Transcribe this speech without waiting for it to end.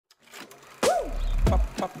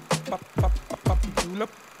julep,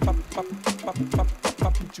 pop, pop, pop, pop,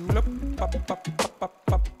 pop, julep, pop, pop, pop,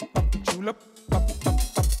 pop, pop, julep, pop, pop,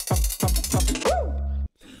 pop, pop, pop, pop.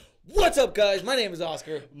 What's up, guys? My name is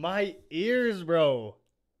Oscar. My ears, bro.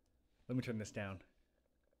 Let me turn this down.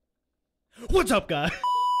 What's up, guys?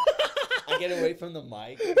 I get away from the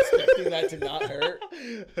mic, expecting that to not hurt.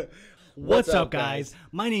 What's up, guys?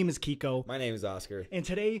 My name is Kiko. My name is Oscar. And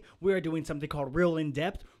today we are doing something called Real In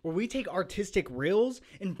Depth, where we take artistic reels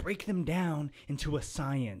and break them down into a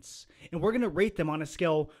science. And we're going to rate them on a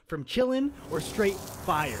scale from chillin' or straight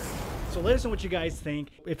fire. So let us know what you guys think.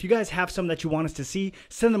 If you guys have some that you want us to see,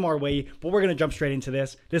 send them our way. But we're going to jump straight into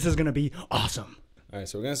this. This is going to be awesome. All right,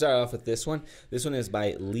 so we're going to start off with this one. This one is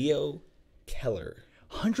by leokellr.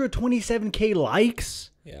 127K likes?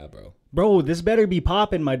 Yeah, bro. Bro, this better be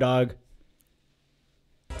popping, my dog.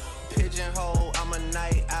 Pigeonhole, I'm a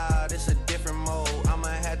night owl, it's a different mode. I'ma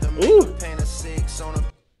have to make a paint a 6 on a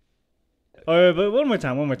All right, but one more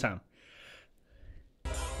time.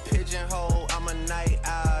 pigeonhole, I'm a night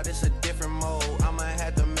owl, it's a different mode. I'ma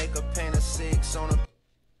have to make a paint a 6 on a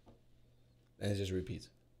And it just repeats.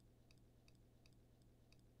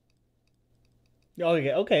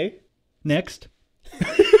 Okay. Next.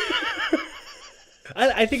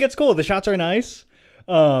 I think it's cool. The shots are nice.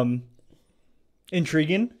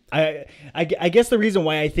 Intriguing. I guess the reason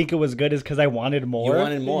why I think it was good is because I wanted more. You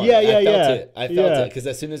wanted more. Yeah. I felt it. Because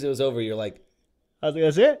as soon as it was over, you're like... I was like,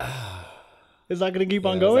 that's it? It's not going to keep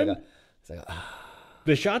on going?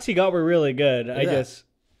 The shots he got were really good.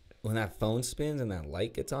 When that phone spins and that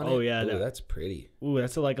light gets on it. Oh, yeah. That's pretty. Ooh,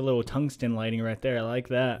 that's like a little tungsten lighting right there. I like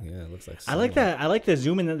that. Yeah, it looks like I like that. I like the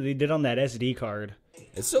zoom in that they did on that SD card.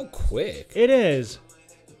 It's so quick. It is.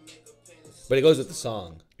 But it goes with the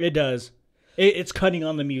song. It does. It's cutting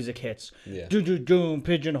on the music hits. Yeah. Do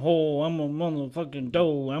pigeonhole. I'm a motherfucking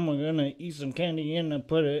dough. I'm gonna eat some candy and I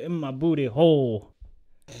put it in my booty hole.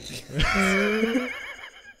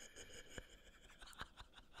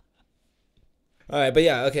 All right, but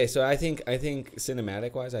yeah, okay. So I think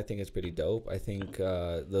cinematic wise, I think it's pretty dope. I think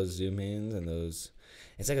those zoom ins and those,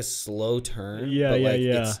 it's like a slow turn. Yeah.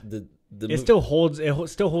 It's It still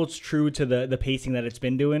holds true to the pacing that it's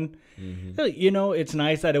been doing. Mm-hmm. You know, it's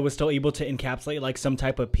nice that it was still able to encapsulate like some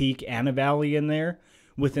type of peak and a valley in there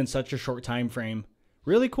within such a short time frame.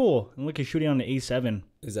 Really cool. And look, he's shooting on the A7.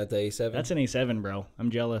 Is that the A7? That's an A7, bro. I'm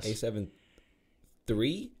jealous. A7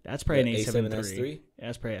 III? That's probably an A7 A7S3? III. Yeah,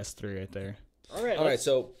 that's probably S3 right there. All right.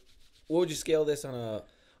 So, what would you scale this on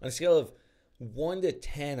a scale of 1 to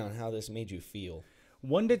 10 on how this made you feel?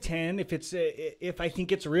 1 to 10, if I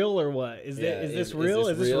think it's real or what? Is this real?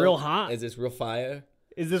 Is this real? real hot? Is this real fire?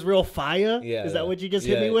 Is this real fire? Yeah. Is that what you just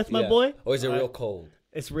hit me with, my boy? Or is it real cold?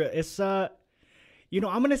 It's real. It's you know,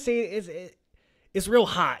 I'm gonna say it's real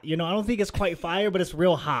hot. You know, I don't think it's quite fire, but it's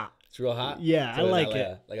real hot. It's real hot. Yeah, So I like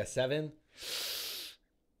it. Like a 7.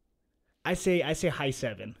 I say high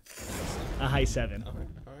 7. A high 7. All right.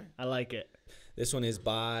 I like it. This one is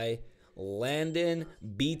by landonbtw.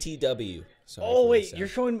 Sorry Oh for wait, the you're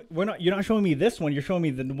sound. showing. You're not showing me this one. You're showing me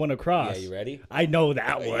the one across. Yeah, you ready? I know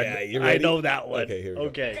that one. Yeah, you I ready? know that one. Okay, here we go.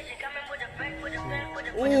 Okay.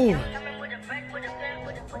 Ooh.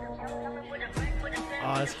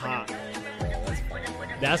 Oh, that's hot.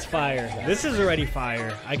 That's fire. This is already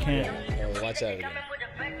fire. I can't. Oh, watch out again.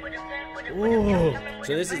 Ooh.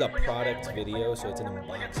 So this is a product video, so it's an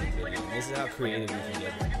unboxing video. And this is how creative you can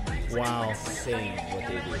get. Wow. Insane what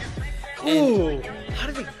they do. Ooh.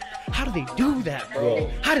 How do they do that, bro?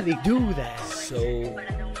 How do they do that? So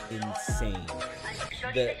insane.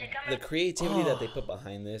 The creativity that they put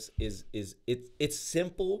behind this is it's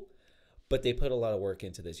simple, but they put a lot of work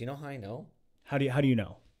into this. You know how I know? How do you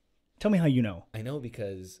know? Tell me how you know. I know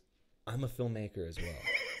because I'm a filmmaker as well.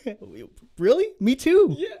 Really? Me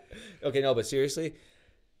too. Yeah. Okay, no, but seriously,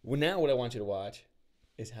 now what I want you to watch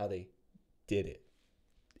is how they did it.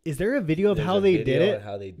 Is there a video of There's how a they video did it? of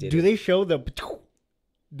how they did Do it. they show the?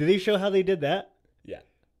 Do they show how they did that? Yeah.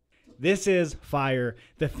 This is fire.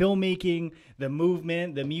 The filmmaking, the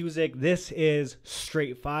movement, the music. This is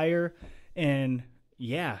straight fire. And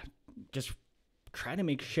yeah, just try to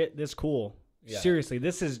make shit this cool. Yeah. Seriously,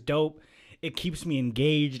 this is dope. It keeps me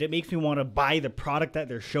engaged. It makes me want to buy the product that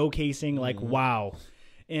they're showcasing. Like, wow.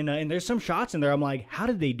 And there's some shots in there. I'm like, how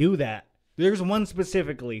did they do that? There's one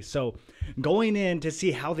specifically. So going in to see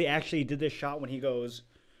how they actually did this shot when he goes,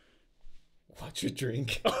 watch your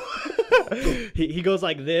drink. he goes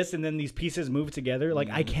like this, and then these pieces move together. Like,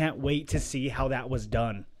 I can't wait to see how that was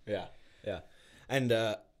done. Yeah. And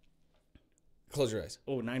close your eyes.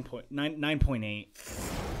 Oh, 9.8.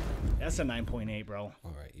 That's a 9.8, bro.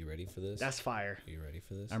 All right, you ready for this? That's fire. Are you ready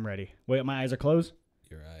for this? I'm ready. Wait, my eyes are closed?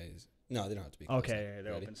 Your eyes. No, they don't have to be closed. Okay,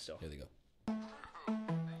 they're Ready? open still. Here they go.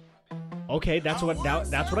 Okay, that's what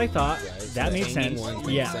I thought. Right? So That the made hanging sense. ones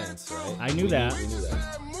make Yeah, sense, right? I knew that. We knew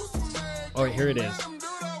that. All right, here it is.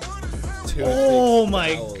 Two Oh big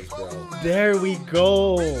my- towels, bro. There we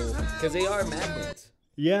go. Because they are magnets.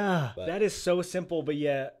 Yeah, But- that is so simple, but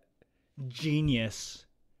yet genius.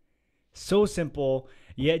 So simple,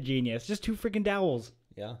 yet genius. Just 2 freaking dowels.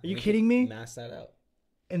 Yeah. Are you kidding me? Mask that out.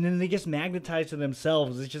 And then they just magnetized to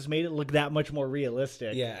themselves. It just made it look that much more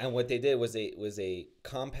realistic. Yeah, and what they did was they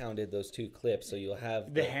compounded those 2 clips, so you'll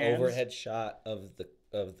have The the hands? overhead shot of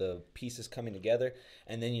the pieces coming together,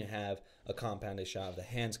 and then you have a compounded shot of the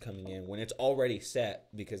hands coming in when it's already set,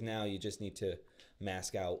 because now you just need to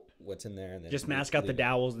mask out what's in there and then Just mask out the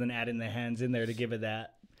dowels, then add in the hands in there to give it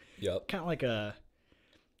that Yep. kind of like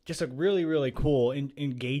just a really, really cool,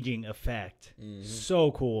 engaging effect.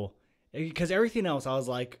 So cool. Because everything else, I was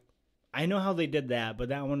like, I know how they did that, but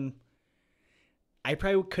that one, I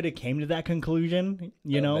probably could have came to that conclusion,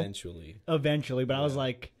 Eventually. but I was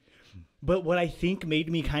like, but what I think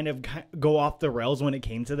made me kind of go off the rails when it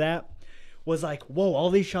came to that was like, whoa, all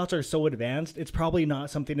these shots are so advanced. It's probably not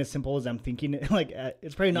something as simple as I'm thinking. Like,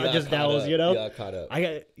 it's probably not just dowels, You got caught up.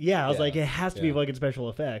 I was like, it has to be fucking special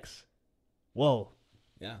effects. Whoa.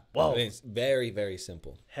 Yeah. Whoa. I mean, it's very, very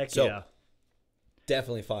simple. Heck So, yeah.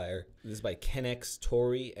 definitely fire. This is by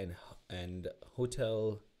kenxtori and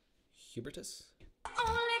Hotel Hubertus.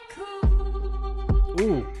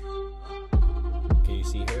 Ooh. Can you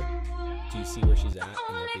see her? Do you see where she's at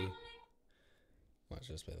in every... Watch,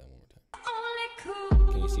 let's play that one more time.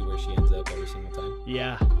 Can you see where she ends up every single time?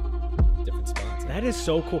 Yeah. Different spots. That is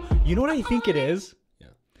so cool. You know what I think it is?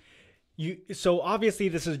 Yeah. So obviously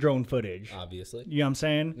this is drone footage. Obviously. You know what I'm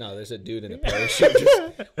saying? No, there's a dude in a parachute.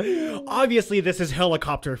 Just... Obviously this is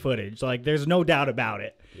helicopter footage. Like, there's no doubt about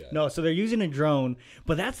it. Yeah. No, so they're using a drone.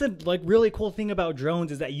 But that's the really cool thing about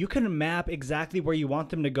drones is that you can map exactly where you want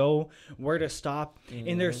them to go, where to stop,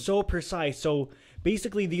 and they're so precise. So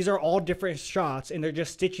basically these are all different shots, and they're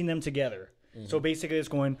just stitching them together. So basically it's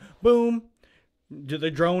going boom.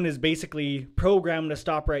 The drone is basically programmed to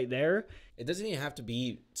stop right there. It doesn't even have to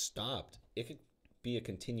be stopped. It could be a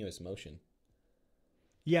continuous motion.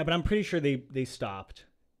 Yeah, but I'm pretty sure they stopped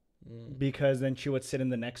because then she would sit in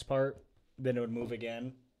the next part, then it would move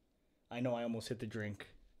again. I know I almost hit the drink.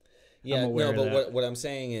 Yeah, I'm aware no, of but that. what I'm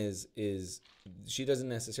saying is she doesn't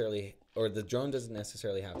necessarily, or the drone doesn't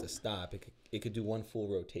necessarily have to stop. It could do one full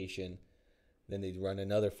rotation, then they'd run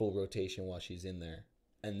another full rotation while she's in there,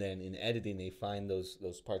 and then in editing they find those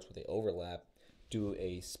parts where they overlap, do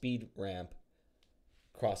a speed ramp,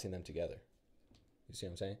 crossing them together. You see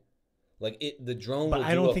what I'm saying? Like the drone. But will I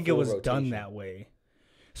do don't a think it full was rotation. done that way.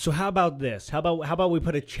 So how about this? How about we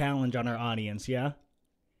put a challenge on our audience? Yeah.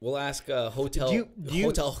 We'll ask Hotel Do you-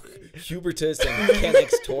 Hotel Hubertus and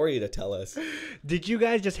kenxtori to tell us. Did you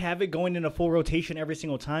guys just have it going in a full rotation every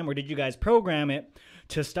single time, or did you guys program it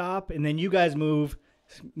to stop and then you guys move,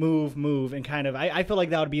 and kind of? I feel like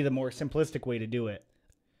that would be the more simplistic way to do it.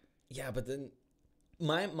 Yeah, but then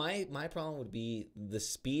my problem would be the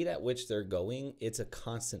speed at which they're going. It's a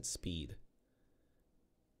constant speed.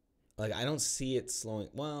 Like, I don't see it slowing.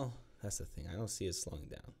 Well, that's the thing. I don't see it slowing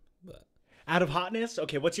down. But Out of hotness,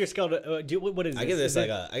 okay. What's your scale to do? What is this? I give this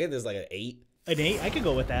Is it like an 8. an 8. I could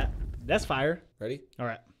go with that. That's fire. Ready? All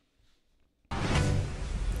right.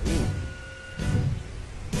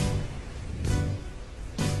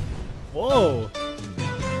 Whoa.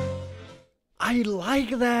 I like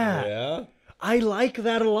that. Yeah. I like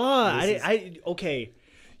that a lot. This Okay.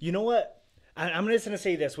 You know what? I'm just going to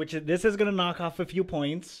say this, this is going to knock off a few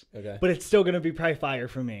points. Okay. But it's still going to be probably fire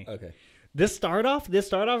for me. Okay. This start off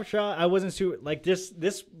shot, I wasn't super, like this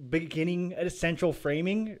beginning essential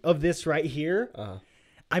framing of this right here.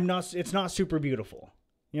 It's not super beautiful.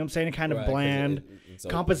 You know what I'm saying? It kind of Right, 'cause bland. it's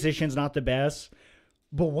open. Composition's not the best.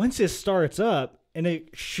 But once it starts up and it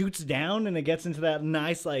shoots down and it gets into that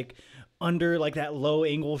nice, like, under, like, that low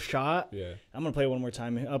angle shot. Yeah. I'm going to play it one more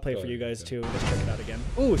time. I'll play it for you guys, okay. too. Let's check it out again.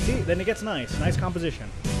 Ooh, see? Then it gets nice. Nice composition.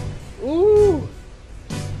 Ooh.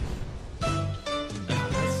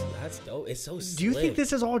 That's dope. It's so slick. Do you think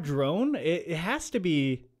this is all drone? It has to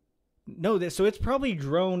be. No, so it's probably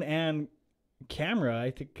drone and camera,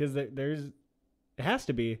 I think, because it has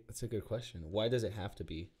to be. That's a good question. Why does it have to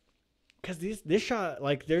be? Because this shot,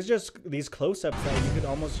 like, there's just these close-ups that you could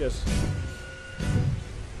almost just.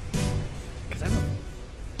 Because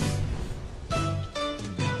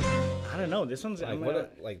I don't know. This one's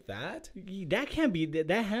Like that? that can't be.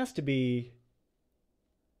 That has to be.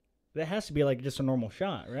 That has to be like just a normal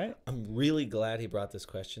shot, right? I'm really glad he brought this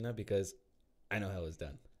question up because I know how it's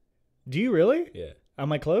done. Do you really? Yeah.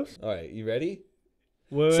 Am I close? All right, you ready?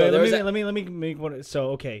 Wait, So let me make one.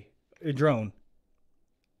 So okay, a drone.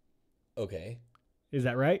 Okay. Is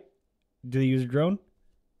that right? Do they use a drone?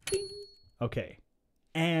 Okay.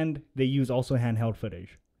 And they use also handheld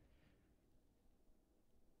footage.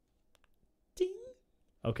 Ding.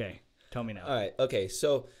 Okay. Tell me now. All right. Okay.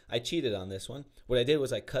 So I cheated on this one. What I did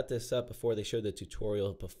was I cut this up before they showed the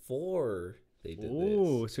tutorial before they did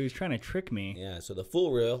Ooh, this. so he's trying to trick me. Yeah. So the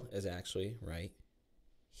full reel is actually right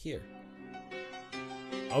here.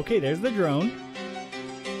 Okay, there's the drone.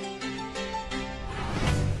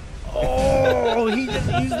 Oh, he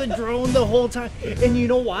just used the drone the whole time. And you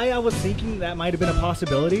know why I was thinking that might have been a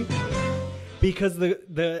possibility? Because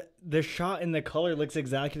the shot and the color looks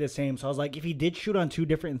exactly the same. So I was like, if he did shoot on two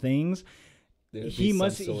different things, he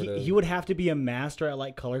would have to be a master at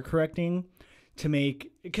like color correcting to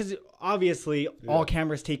make, because obviously all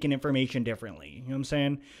cameras take in information differently. You know what I'm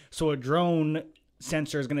saying? So a drone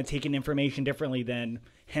sensor is going to take in information differently than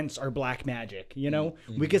hence our black magic. You know,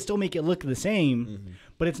 we could still make it look the same,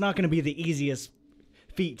 but it's not going to be the easiest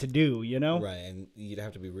feat to do. You know, right? And you'd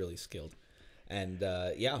have to be really skilled. And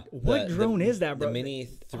yeah, what drone is that, bro? The Mini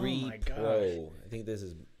 3 Oh my gosh. Pro. I think this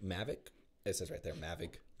is Mavic. It says right there,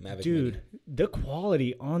 Mavic. Dude, Mini. the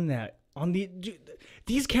quality on that,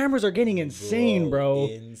 these cameras are getting insane, bro.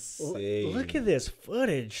 Insane. Look at this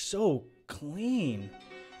footage, so clean.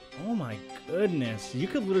 Oh my goodness, you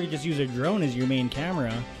could literally just use a drone as your main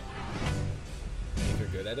camera. If you're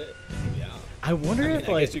good at it, yeah. I wonder if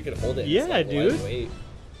I like, guess you could hold it. yeah, It's like dude. lightweight.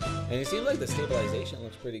 And it seems like the stabilization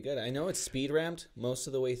looks pretty good. I know it's speed ramped most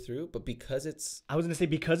of the way through, but because it's... I was going to say,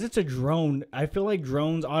 because it's a drone, I feel like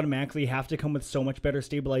drones automatically have to come with so much better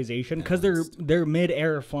stabilization because they're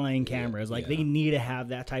mid-air flying cameras. Like, they need to have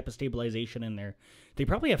that type of stabilization in there. They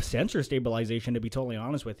probably have sensor stabilization, to be totally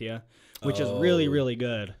honest with you, which is really, really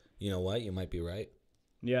good. You know what? You might be right.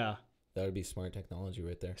 Yeah. That would be smart technology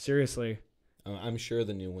right there. Seriously. I'm sure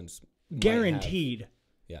the new ones Guaranteed.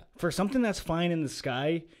 Yeah. For something that's flying in the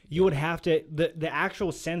sky, you would have to, the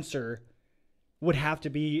actual sensor would have to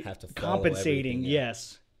be compensating. Yeah.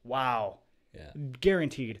 Yes. Wow. Yeah.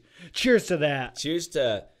 Guaranteed. Cheers to that. Cheers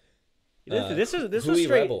to This is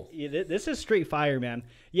Huyrebel. straight. This is straight fire, man.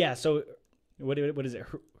 Yeah. So, what is it?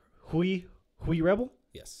 Huyrebel?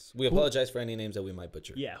 Yes. We apologize for any names that we might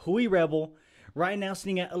butcher. Yeah. Huyrebel. Right now,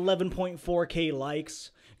 sitting at 11.4K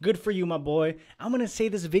likes. Good for you, my boy. I'm going to say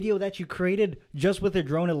this video that you created just with a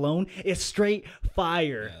drone alone is straight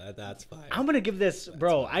fire. Yeah, that's fire. I'm going to give this,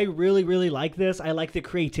 bro, I really, really like this. I like the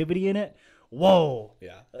creativity in it. Whoa.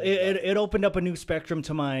 Yeah. It opened up a new spectrum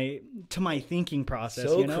to my thinking process.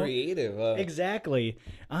 So you know? creative. Exactly.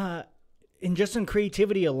 And just in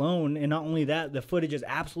creativity alone, and not only that, the footage is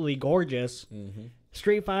absolutely gorgeous.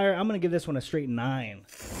 Straight fire. I'm going to give this one a straight 9.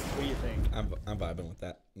 What do you think? I'm vibing with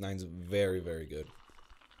that. 9's very, very good.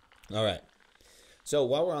 All right. So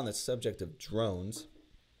while we're on the subject of drones,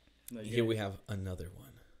 here we have another one.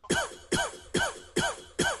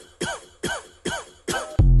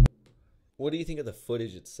 What do you think of the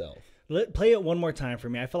footage itself? Play it one more time for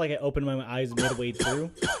me. I feel like I opened my eyes midway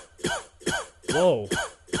through. Whoa.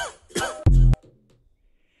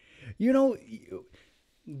 You know,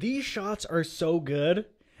 these shots are so good.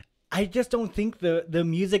 I just don't think the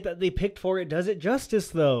music that they picked for it does it justice,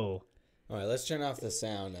 though. All right, let's turn off the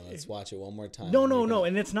sound and let's watch it one more time. No.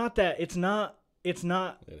 And it's not that. It's not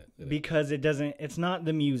because it doesn't. It's not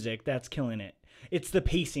the music that's killing it. It's the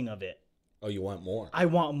pacing of it. Oh, you want more? I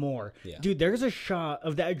want more. Yeah. Dude, there's a shot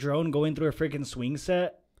of that drone going through a freaking swing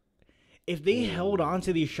set. If they held on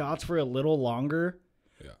to these shots for a little longer,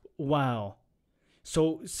 wow.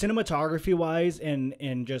 So cinematography-wise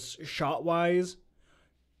and just shot-wise,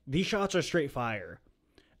 these shots are straight fire.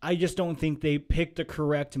 I just don't think they picked the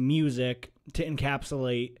correct music to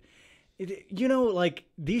encapsulate. You know, like,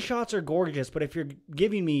 these shots are gorgeous, but if you're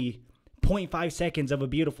giving me 0.5 seconds of a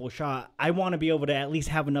beautiful shot, I want to be able to at least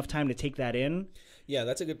have enough time to take that in. Yeah,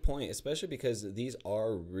 that's a good point, especially because these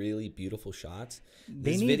are really beautiful shots.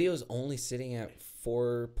 This video is only sitting at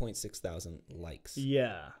 4.6 thousand likes.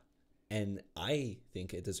 Yeah. And I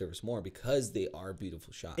think it deserves more because they are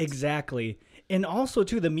beautiful shots. Exactly. And also,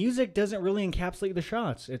 too, the music doesn't really encapsulate the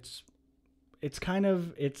shots. It's kind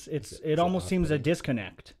of, it almost seems a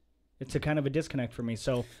disconnect. It's a kind of a disconnect for me.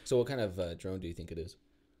 So what kind of drone do you think it is?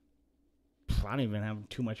 I don't even have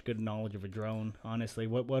too much good knowledge of a drone, honestly.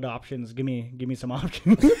 What options? Give me some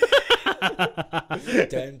options.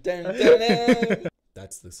 Dun, dun, dun, dun.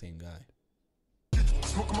 That's the same guy.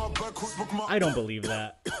 I don't believe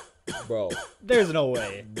that. Bro. There's no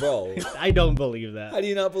way. Bro. I don't believe that. How do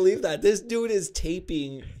you not believe that? This dude is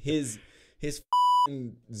taping his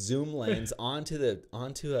zoom lens onto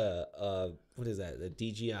a what is that? The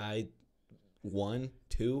DJI 1,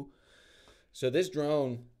 2. So this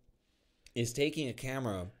drone is taking a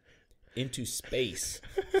camera into space.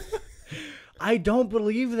 I don't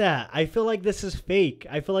believe that. I feel like this is fake.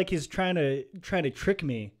 I feel like he's trying to trick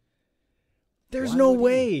me. There's no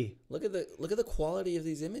way. Look at the quality of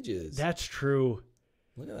these images. That's true.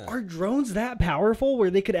 Look at that. Are drones that powerful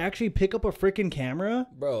where they could actually pick up a freaking camera?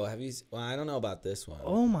 Bro, have you? Well, I don't know about this one.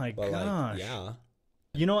 Oh my but gosh. Like, yeah.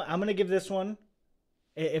 You know what? I'm gonna give this one.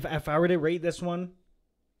 If I were to rate this one,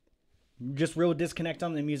 just real disconnect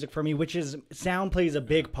on the music for me, which is sound plays a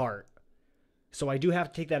big part. So I do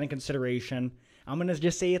have to take that in consideration. I'm gonna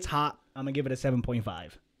just say it's hot. I'm gonna give it a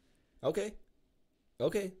 7.5.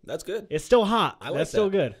 Okay, that's good. It's still hot. I like That's that. still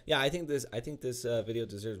good. Yeah, I think this video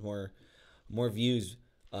deserves more views,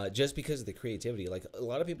 just because of the creativity. Like, a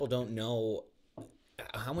lot of people don't know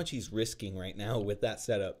how much he's risking right now with that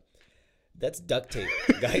setup. That's duct tape,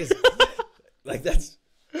 guys. Like, that's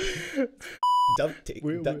duct tape.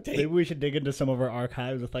 Maybe we should dig into some of our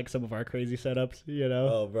archives with like some of our crazy setups. You know?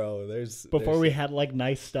 Oh, bro, Before we had like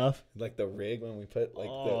nice stuff. like the rig when we put like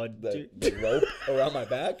Oh, the rope around my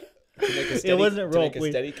back. To make a steady, it wasn't rope. To make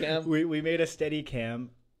a steady cam. We made a steady cam,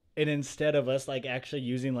 and instead of us like actually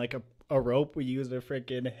using like a rope, we used a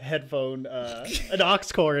freaking headphone, an aux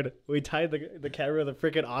cord. We tied the camera with a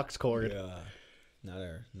freaking aux cord. Yeah, not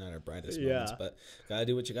our brightest Yeah. moments, but gotta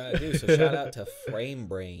do what you gotta do. So shout out to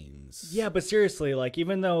framebrains. Yeah, but seriously, like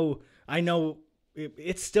even though I know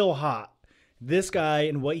it's still hot, this guy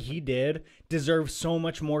and what he did deserves so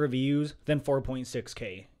much more views than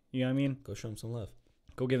 4.6K. You know what I mean? Go show him some love.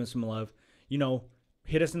 Go give him some love. You know,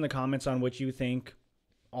 hit us in the comments on what you think.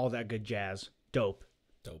 All that good jazz. Dope.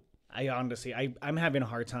 I honestly, I'm having a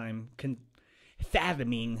hard time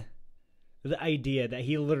fathoming the idea that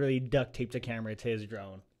he literally duct taped a camera to his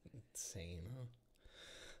drone. Insane, huh?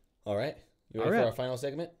 All right. You All ready right. for our final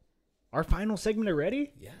segment? Our final segment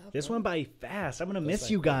already? Yeah. This bro. went by fast. I'm going to Looks miss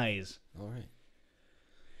like you it. guys. All right.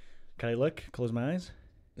 Can I look? Close my eyes?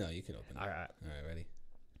 No, you can open it. All right. All right, ready?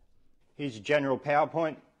 Here's your general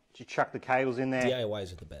PowerPoint. You chuck the cables in there.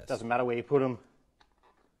 DIYs are the best. Doesn't matter where you put them.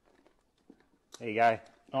 There you go.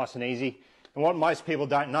 Nice and easy. And what most people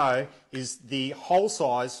don't know is the hole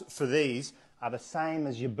size for these are the same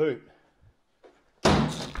as your boot.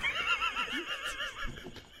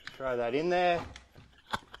 Throw that in there.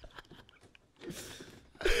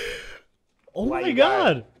 Oh Away my you go.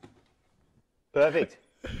 God. Perfect.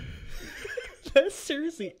 That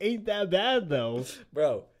seriously ain't that bad, though.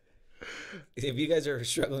 Bro, if you guys are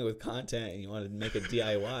struggling with content and you want to make a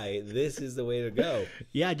DIY, this is the way to go.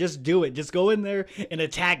 Yeah, just do it. Just go in there and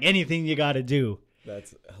attack anything you got to do.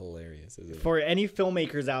 That's hilarious, isn't it? For any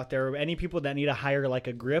filmmakers out there, or any people that need to hire like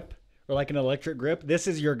a grip or like an electric grip, this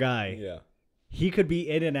is your guy. Yeah. He could be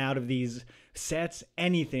in and out of these sets,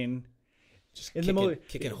 anything. Just In the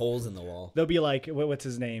kicking holes in the wall. They'll be like, what's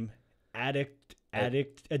his name?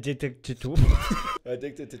 Addicted to tools.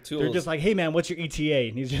 Addicted to tools. They're just like, hey man, what's your ETA?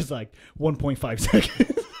 And he's just like, 1.5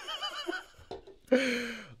 seconds.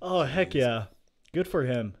 Oh, heck yeah. Good for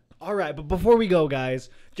him. All right, but before we go, guys,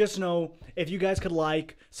 just know if you guys could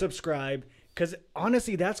like, subscribe, because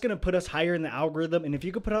honestly, that's going to put us higher in the algorithm. And if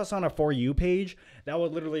you could put us on a For You page, that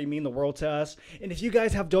would literally mean the world to us. And if you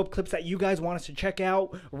guys have dope clips that you guys want us to check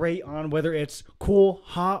out, rate on whether it's cool,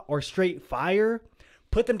 hot, or straight fire,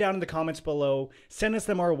 put them down in the comments below. Send us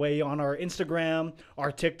them our way on our Instagram,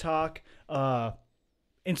 our TikTok.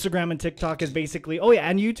 Instagram and TikTok is basically, oh yeah,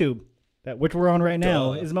 and YouTube, which we're on right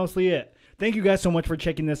now, is mostly it. Thank you guys so much for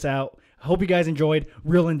checking this out. I hope you guys enjoyed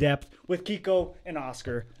Real In Depth with Kiko and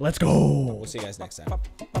Oscar. Let's go. We'll see you guys next time.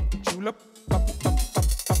 Julep,